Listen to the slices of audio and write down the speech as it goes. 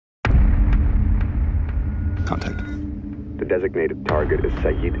Contact. The designated target is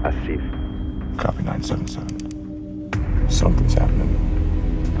Saeed Asif. Copy 977. Something's happening.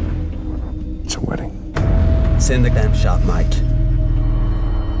 It's a wedding. Send the damn shot, Mike.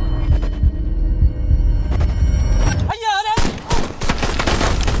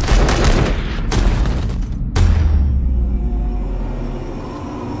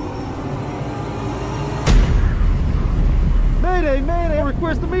 Mayday!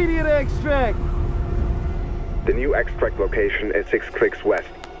 Request immediate extract! The new extract location is 6 clicks west.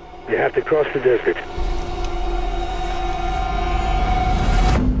 You have to cross the desert.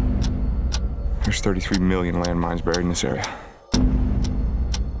 There's 33 million landmines buried in this area.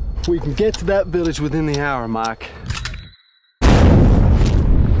 We can get to that village within the hour, Mike.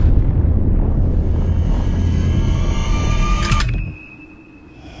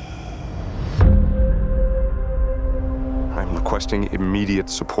 I'm requesting immediate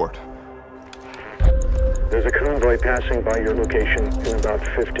support. There's a convoy passing by your location in about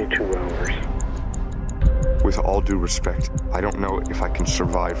 52 hours. With all due respect, I don't know if I can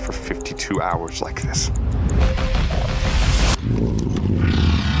survive for 52 hours like this.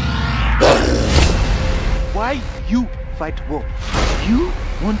 Why you fight war? You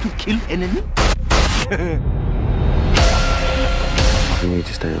want to kill enemy? You need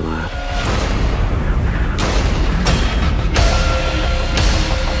to stay alive.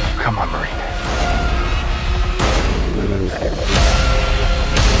 Come on, Marine.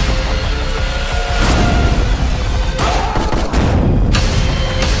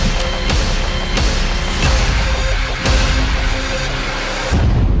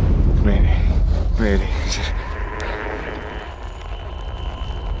 Mayday.